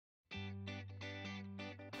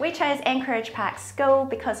We chose Anchorage Park School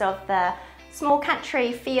because of the small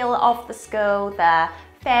country feel of the school, the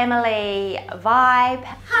family vibe.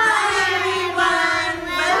 Hi everyone,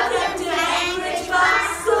 welcome to Anchorage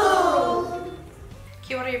Park School.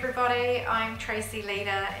 Kia ora everybody, I'm Tracy Leader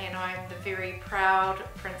and I'm the very proud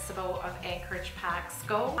principal of Anchorage Park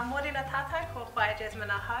School. I'm Morena Tātou, ko whaia Jasmine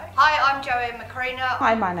Aho. Hi, I'm Joanne Macarena.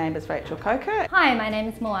 Hi, my name is Rachel Coker. Hi, my name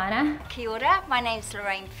is Moana. Kia ora, my name's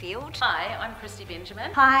Lorraine Field. Hi, I'm Christy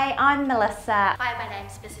Benjamin. Hi, I'm Melissa. Hi, my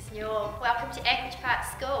name's Mrs. Newell. Welcome to Anchorage Park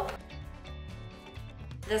School.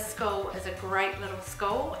 This school is a great little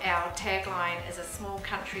school. Our tagline is a small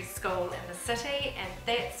country school in the city, and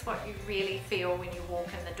that's what you really feel when you walk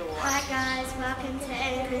in the door. Hi guys, welcome to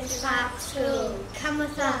Anchorage Park School. Come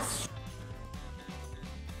with us.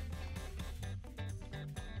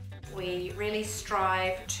 We really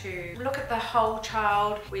strive to look at the whole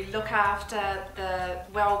child. We look after the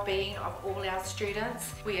well-being of all our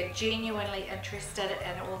students. We are genuinely interested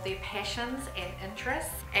in all their passions and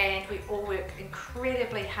interests, and we all work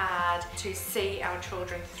incredibly hard to see our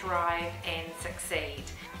children thrive and succeed.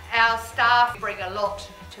 Our staff bring a lot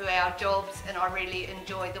to our jobs, and I really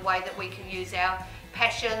enjoy the way that we can use our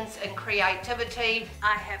passions and creativity.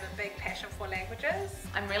 I have a big passion for languages.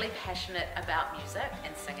 I'm really passionate about music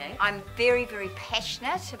and singing. I'm very, very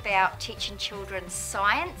passionate about teaching children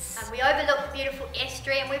science. We overlook the beautiful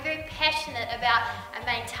estuary and we're very passionate about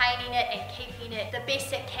maintaining it and keeping it the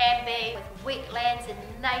best it can be with wetlands and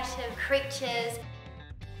native creatures.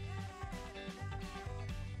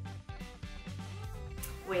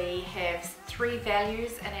 We have 3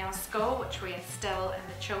 values in our school which we instill in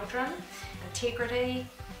the children: integrity,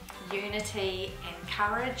 unity and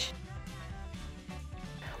courage.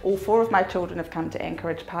 All 4 of my children have come to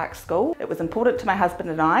Anchorage Park School. It was important to my husband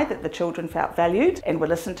and I that the children felt valued and were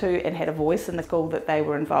listened to and had a voice in the school that they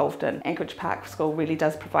were involved in. Anchorage Park School really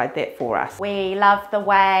does provide that for us. We love the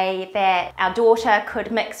way that our daughter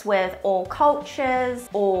could mix with all cultures,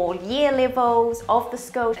 all year levels of the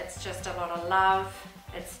school. It's just a lot of love,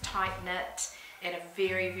 it's tight-knit and a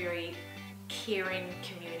very, very caring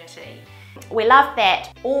community. We love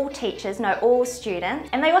that all teachers know all students,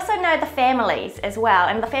 and they also know the families as well,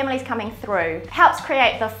 and the families coming through helps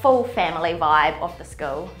create the full family vibe of the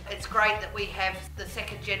school. It's great that we have the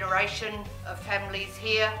second generation of families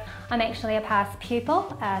here. I'm actually a past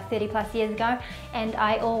pupil 30 plus years ago, and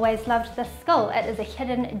I always loved this school. It is a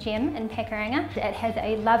hidden gem in Pakuranga. It has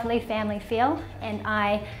a lovely family feel, and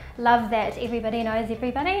I love that everybody knows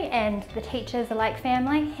everybody and the teachers are like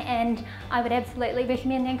family, and I would absolutely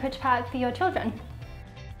recommend Anchorage Park for your children.